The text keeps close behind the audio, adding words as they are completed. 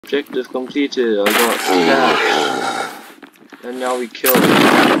Objective completed. I got that. And now we kill. I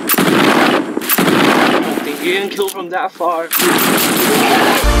don't think you can kill from that far.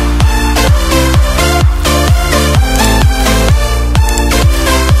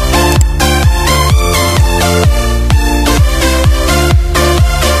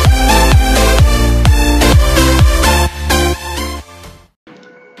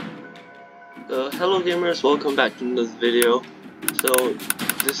 Hello gamers, welcome back to another video. So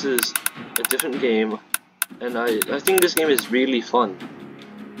this is a different game, and I think this game is really fun.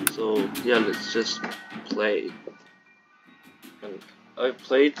 So yeah, let's just play. And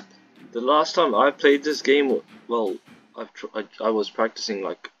the last time I played this game, well, I was practicing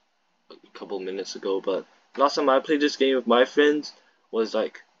like a couple minutes ago, but last time I played this game with my friends was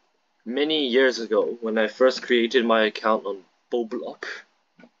like many years ago when I first created my account on Roblox.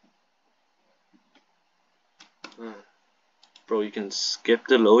 Bro, you can skip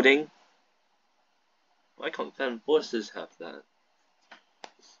the loading? Why can't fan forces have that?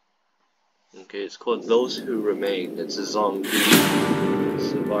 Okay, it's called Those Who Remain. It's a zombie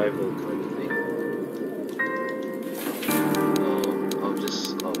survival kind of thing. I'll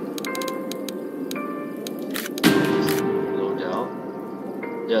just load out.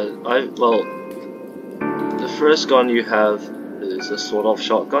 Yeah, well, the first gun you have is a sawed-off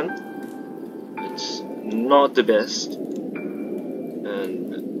shotgun. It's not the best.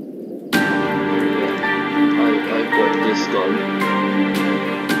 And I got this gun.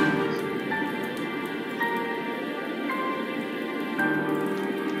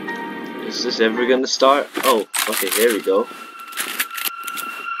 Is this ever gonna start? Oh, okay, here we go.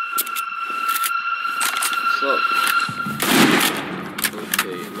 What's up?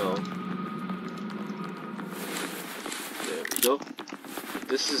 Okay, no. There we go.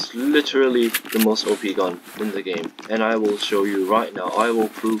 This is literally the most OP gun in the game, and I will show you right now. I will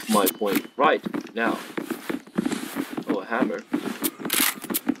prove my point right now. Oh, a hammer.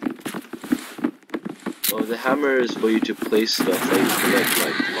 Oh, the hammer is for you to place stuff that you collect,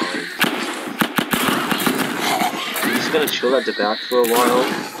 like mines and stuff. I'm just gonna chill at the back for a while.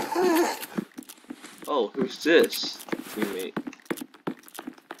 Oh, who's this? Teammate.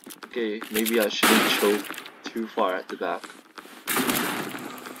 Okay, maybe I shouldn't chill too far at the back.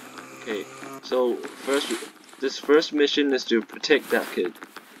 Okay, so this first mission is to protect that kid.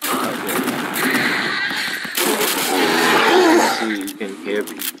 You can hear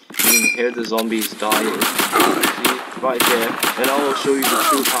the zombies dying. See, right there, and I will show you the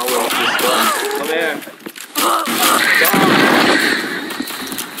true power of this gun. Come here. Die.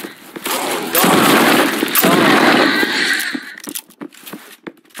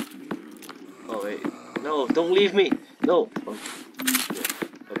 Oh wait, no, don't leave me. No. Oh.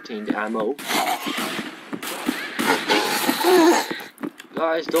 Obtained ammo.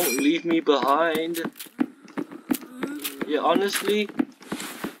 Guys, don't leave me behind. Yeah, honestly.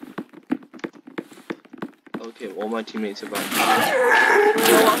 Okay, all my teammates are back.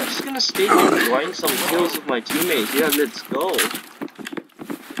 No, I'm just gonna stay here and grind some kills with my teammates. Yeah, let's go.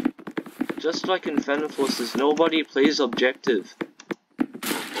 Just like in Fan Forces, nobody plays objective.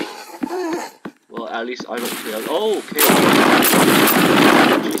 Well, at least I don't play. Oh, okay.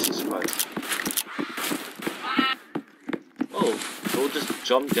 Jesus Christ. Oh, we'll just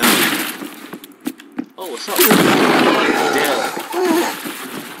jump down. Oh, what's up? Yeah.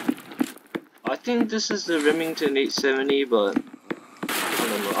 I think this is the Remington 870, but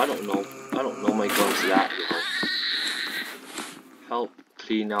I don't know my guns that well. Help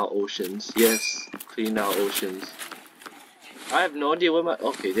clean out oceans. Yes, clean out oceans. I have no idea where my...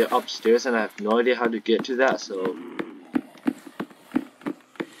 Okay, they're upstairs and I have no idea how to get to that, so...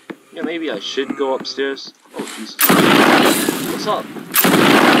 Yeah, maybe I should go upstairs. Oh, Jesus. What's up?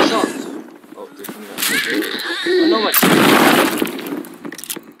 What's up? Oh, they're coming out. Oh, no, my...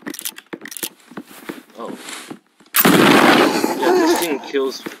 Oh. Yeah, this thing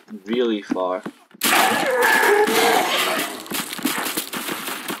kills really far.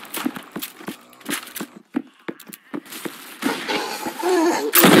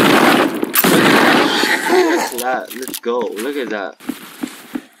 Let's go. Look at that.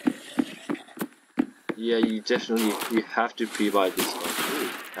 Yeah, you have to pre-buy this one. Ooh,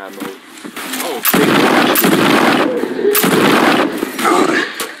 ammo. Oh, big one.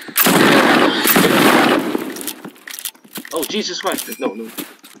 Oh, Jesus Christ. No.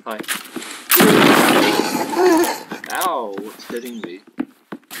 Hi. Ow, what's hitting me?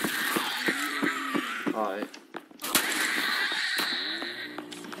 Hi.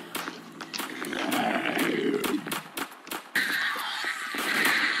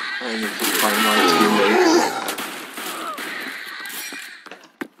 I need to find my teammates.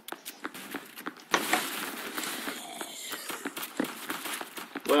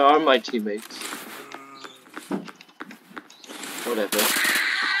 Where are my teammates? Whatever.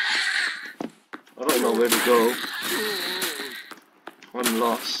 I don't know where to go. I'm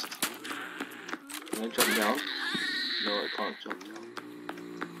lost. Can I jump down? No, I can't jump down.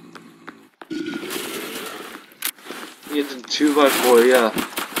 Yeah, the 2x4, yeah.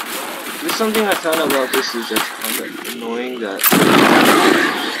 There's something I found out about this is just kind of annoying that.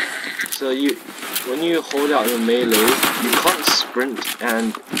 So when you hold out your melee, you can't sprint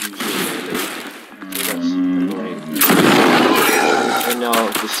and use your melee. So that's annoying. And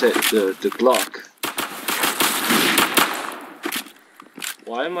now to set the Glock.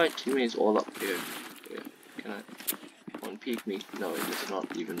 Why are my teammates all up here? Yeah, can I? One peek me? No, it's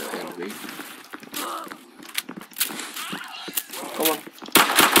not even an enemy. Come on.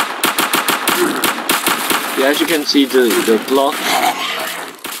 Yeah, as you can see, the Glock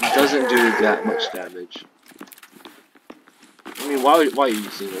doesn't do that much damage. I mean, why are you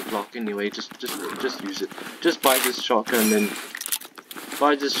using a Glock anyway? Just use it. Just buy this shotgun, then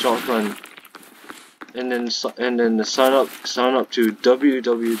buy this shotgun, and then sign up to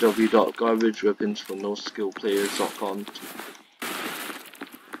www.garbageweaponsfornoskillplayers.com.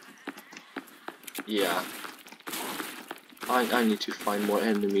 Yeah. I need to find more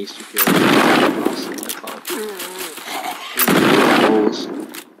enemies to kill. Awesome, I can't.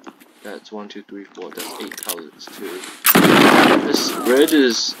 That's 1, 2, 3, 4. That's 8 pellets too. The spread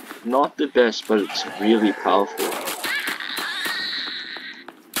is not the best, but it's really powerful.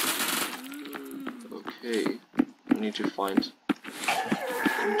 Okay, I need to find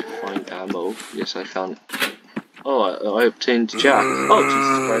ammo. Yes, I found it. Oh, I obtained Jack. Oh,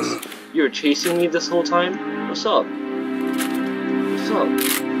 Jesus Christ! You were chasing me this whole time? What's up? What's up?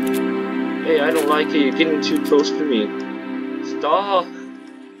 Hey, I don't like it. You're getting too close to me. Stop.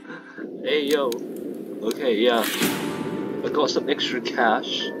 Hey, yo. Okay, yeah. I got some extra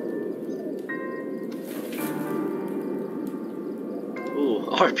cash. Ooh,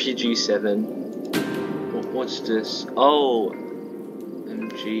 RPG 7. What's this? Oh,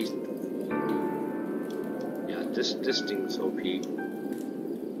 MG. Yeah, this thing's OP.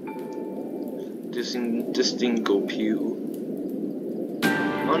 This thing go pew.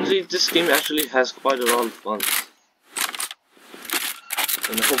 Honestly, this game actually has quite a lot of fun.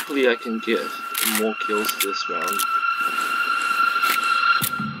 And hopefully I can get more kills this round.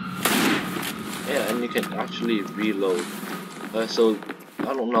 Yeah, and you can actually reload. So,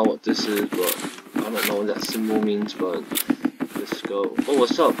 I don't know what this is, but I don't know what that symbol means, but let's go. Oh,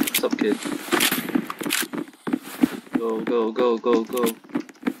 what's up? What's up, kid? Go, go, go, go, go.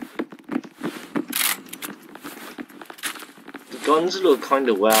 The guns look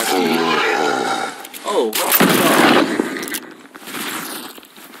kinda wacky. Oh, what's up?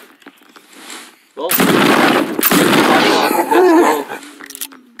 Well, let's go.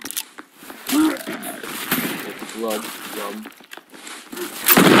 Blood, yum.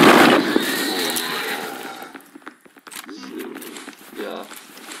 Yeah.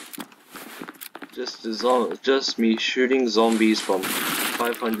 Just me shooting zombies from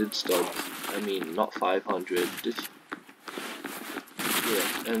 500 studs. I mean, not 500.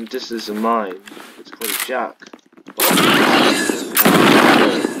 Yeah, and this is a mine. It's called a Jack.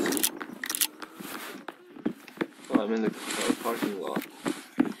 I'm in the parking lot.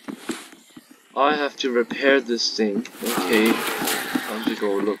 I have to repair this thing. Okay, time to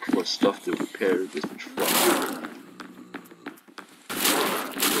go look for stuff to repair this truck.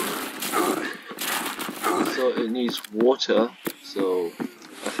 So it needs water. So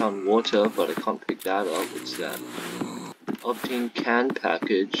I found water, but I can't pick that up. What's that? Obtain can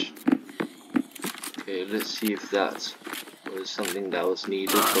package. Okay, let's see if that was something that was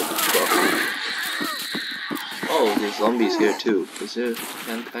needed for the truck. Oh, there's zombies here too. Is there a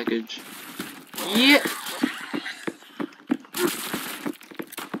can package? Yeah!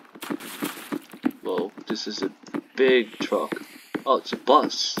 Whoa, this is a big truck. Oh, it's a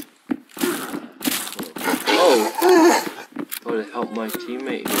bus. Oh! Gotta help my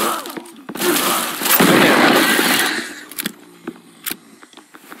teammate here.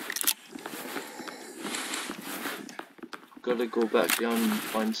 Gotta go back down and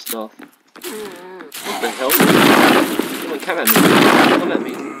find stuff. What the hell? Come on, come at me. Come at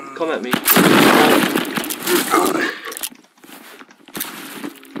me. Come at me.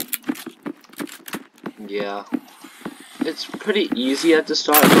 Yeah. It's pretty easy at the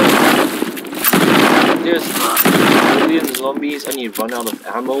start, but there's a million zombies and you run out of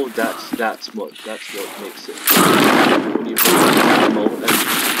ammo. That's what makes it. When you run out of ammo and what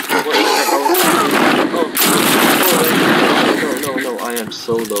the hell? Oh, no, I am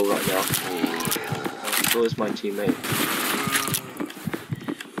so low right now. So is my teammate.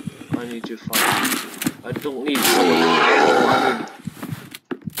 I need to find. I don't need someone ammo. I mean,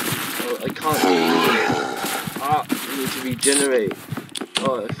 I can't. I need to regenerate.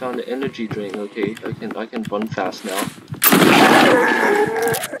 Oh, I found an energy drink. Okay, I can run fast now.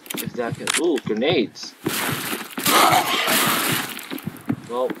 If that can. Ooh, grenades.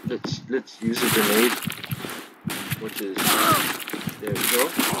 Well, let's use a grenade, which is there we go.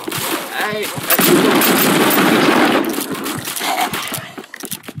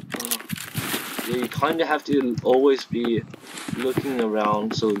 Yeah, you kind of have to always be looking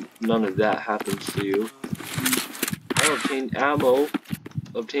around so none of that happens to you. I obtained ammo,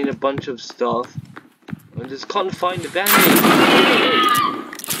 obtained a bunch of stuff, and just can't find the band-aid.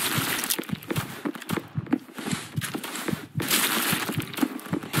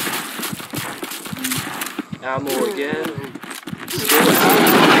 Ammo again. Still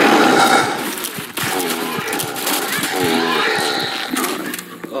ammo.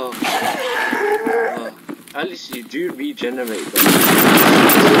 At least you do regenerate them.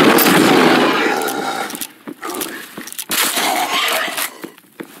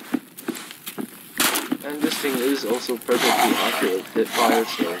 And this thing is also perfectly accurate hit fire,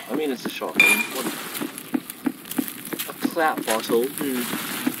 so I mean it's a shotgun. What? A clap bottle. Yeah.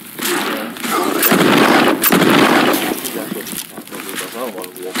 That's what that probably does. I don't want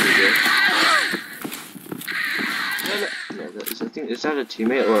to walk through there. No, that is, I think, is that a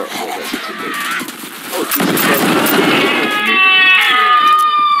teammate or yeah, that's a teammate. Oh Jesus Christ.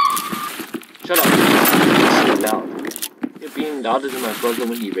 Shut up. You're so loud. You're being louder than my brother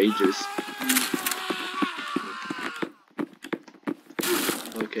when he rages.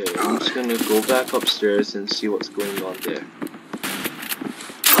 Okay, I'm just gonna go back upstairs and see what's going on there.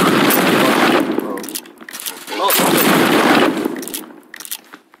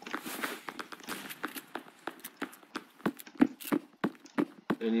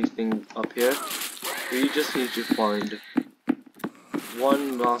 Anything up here? We just need to find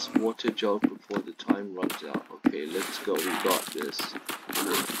one last water jug before the time runs out. Okay, let's go. We got this.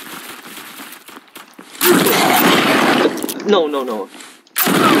 No, no, no.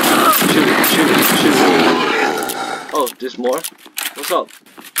 Shoot it, shoot it, shoot it. Oh, there's more? What's up?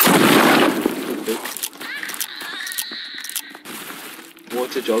 Okay.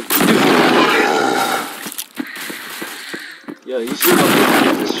 Water jug. Yeah, you see how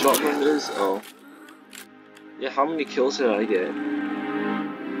big this shotgun is? Oh. Yeah, how many kills did I get?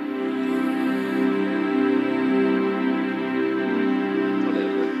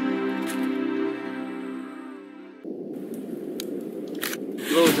 Whatever.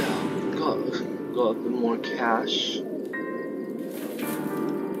 Loadout. Got a bit more cash.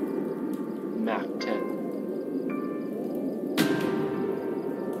 Mac 10.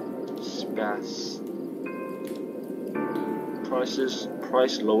 Spats.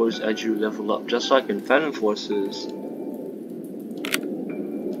 Price lowers as you level up, just like in Phantom Forces.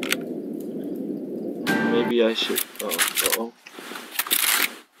 Maybe I should. Oh.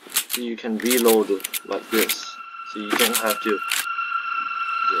 So you can reload it like this, so you don't have to.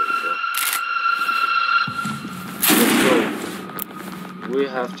 There we go. Let's go. We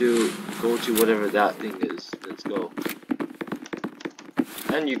have to go to whatever that thing is. Let's go.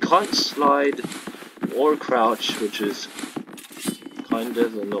 And you can't slide or crouch, which is kind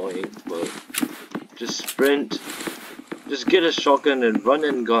of annoying, but just sprint, just get a shotgun and run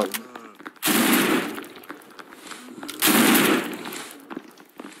and gun.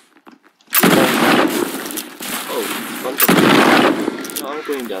 Oh, bunch of... No, I'm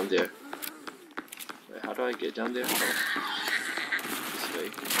going down there. Wait, how do I get down there? Oh, this way.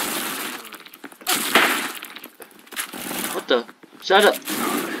 What the? Is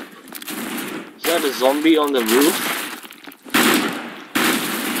that a zombie on the roof?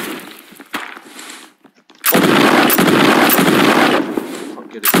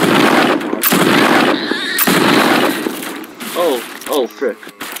 Oh, frick.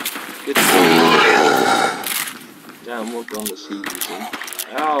 Get damn, what gun was he using?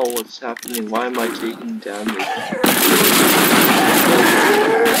 Ow, what's happening? Why am I taking damage?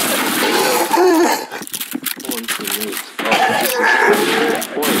 Going to meet. Oh, this is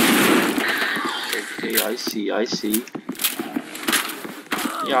point. Okay, I see.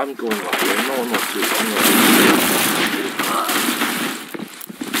 Yeah, I'm going up here. No, not too. I'm not.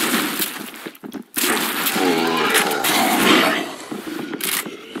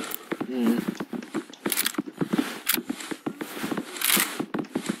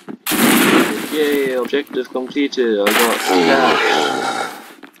 Yay, objective completed. I got cash.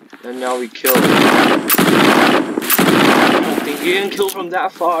 And now we kill. I don't think you can kill from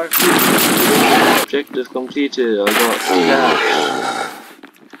that far. Objective completed. I got cash.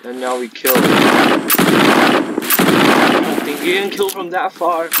 And now we kill. I don't think you can kill from that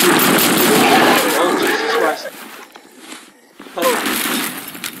far. Oh Jesus Christ. Oh.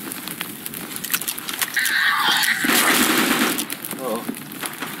 Oh.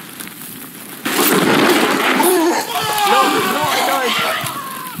 No, I died.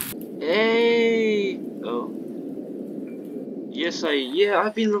 Hey. Oh. Yes,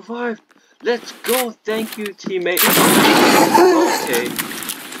 I've been revived. Let's go. Thank you, teammate. Okay.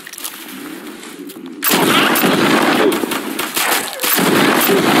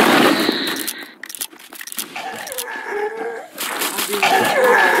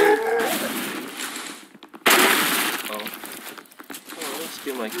 Oh, let's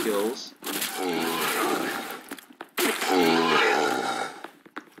get my kills.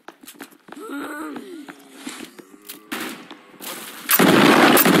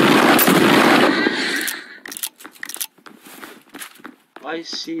 I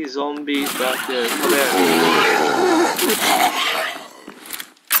see zombies back there. Come here.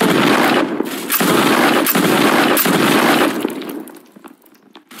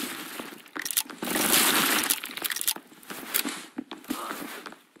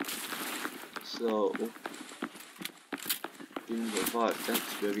 So, being revived,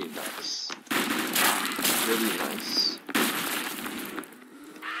 that's very nice. Very nice.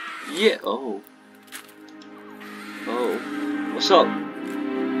 Yeah, oh. Oh. What's up?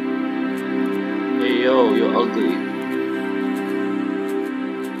 Hey yo, you're ugly.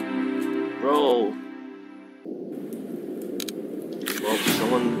 Bro. Well,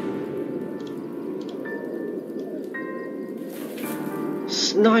 someone...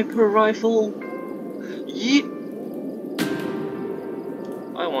 Sniper rifle? Yeah.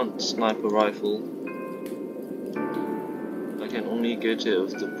 I want sniper rifle. I can only get it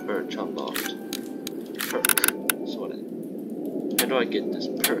with the perk unlocked. Perk. Sorry. How do I get this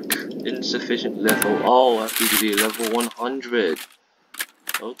perk? Insufficient level. Oh, I have to be level 100.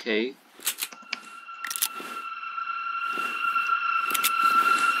 Okay.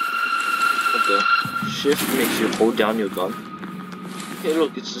 What the? Shift makes you hold down your gun. Hey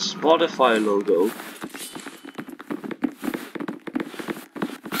look, it's the Spotify logo.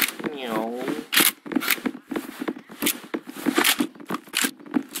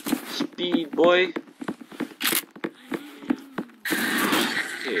 Speed boy.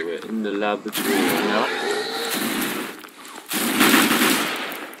 Okay, we're in the laboratory now.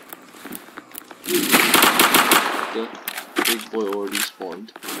 The big boy already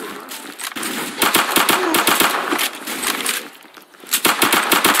spawned.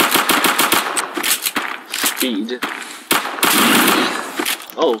 Speed.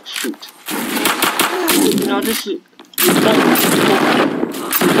 Oh shoot. Now this is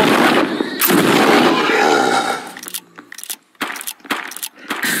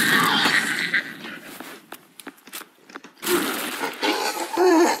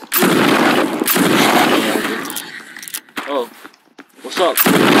oh, what's up?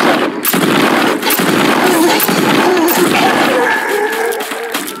 What's up?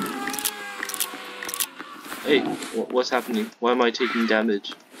 Hey, what's happening? Why am I taking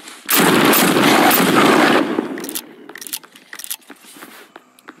damage?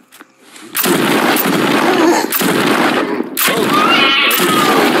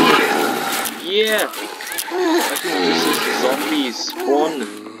 Yeah! I think this is the zombie spawn.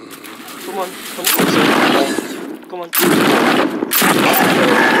 Come on, come closer. Come on.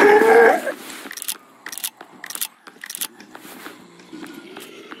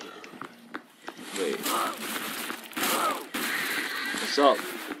 Wait. What's up? I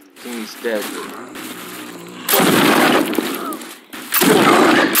think he's dead.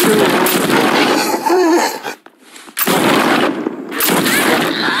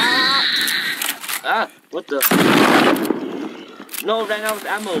 Ah! What the? No, ran out of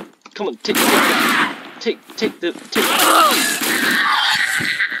ammo. Come on, take the.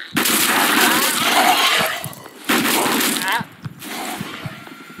 Ah.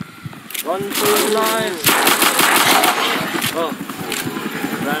 Run for your lives. Oh,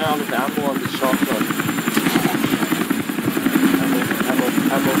 ran out of ammo on the shotgun.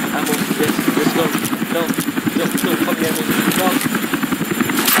 Ammo. Yes, let's go. No, come here, no.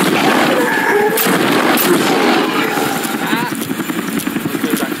 Ah! I'm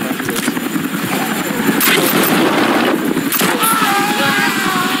going back to my place.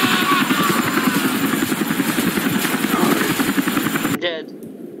 I'm dead.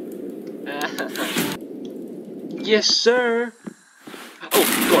 Yes, sir. Oh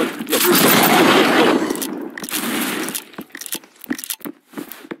God! No, stop! Go.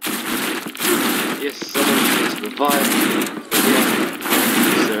 Yes, someone is revived. Yeah,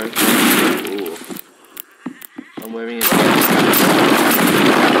 sir.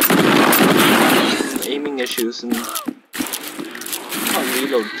 boxes and can't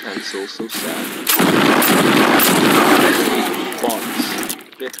reload cancel, so sad. Bots.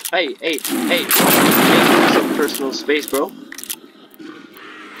 Hey, some personal space, bro.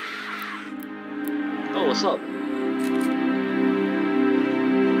 Oh, what's up?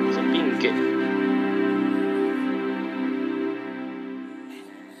 It's a bean kit.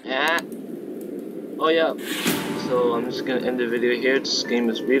 Yeah. Oh yeah. So I'm just gonna end the video here. This game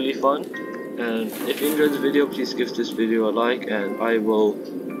is really fun. And if you enjoyed the video, please give this video a like, and I will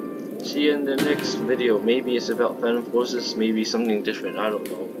see you in the next video. Maybe it's about Phantom Forces, maybe something different, I don't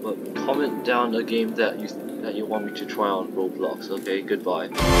know. But comment down a game that you want me to try on Roblox. Okay, goodbye.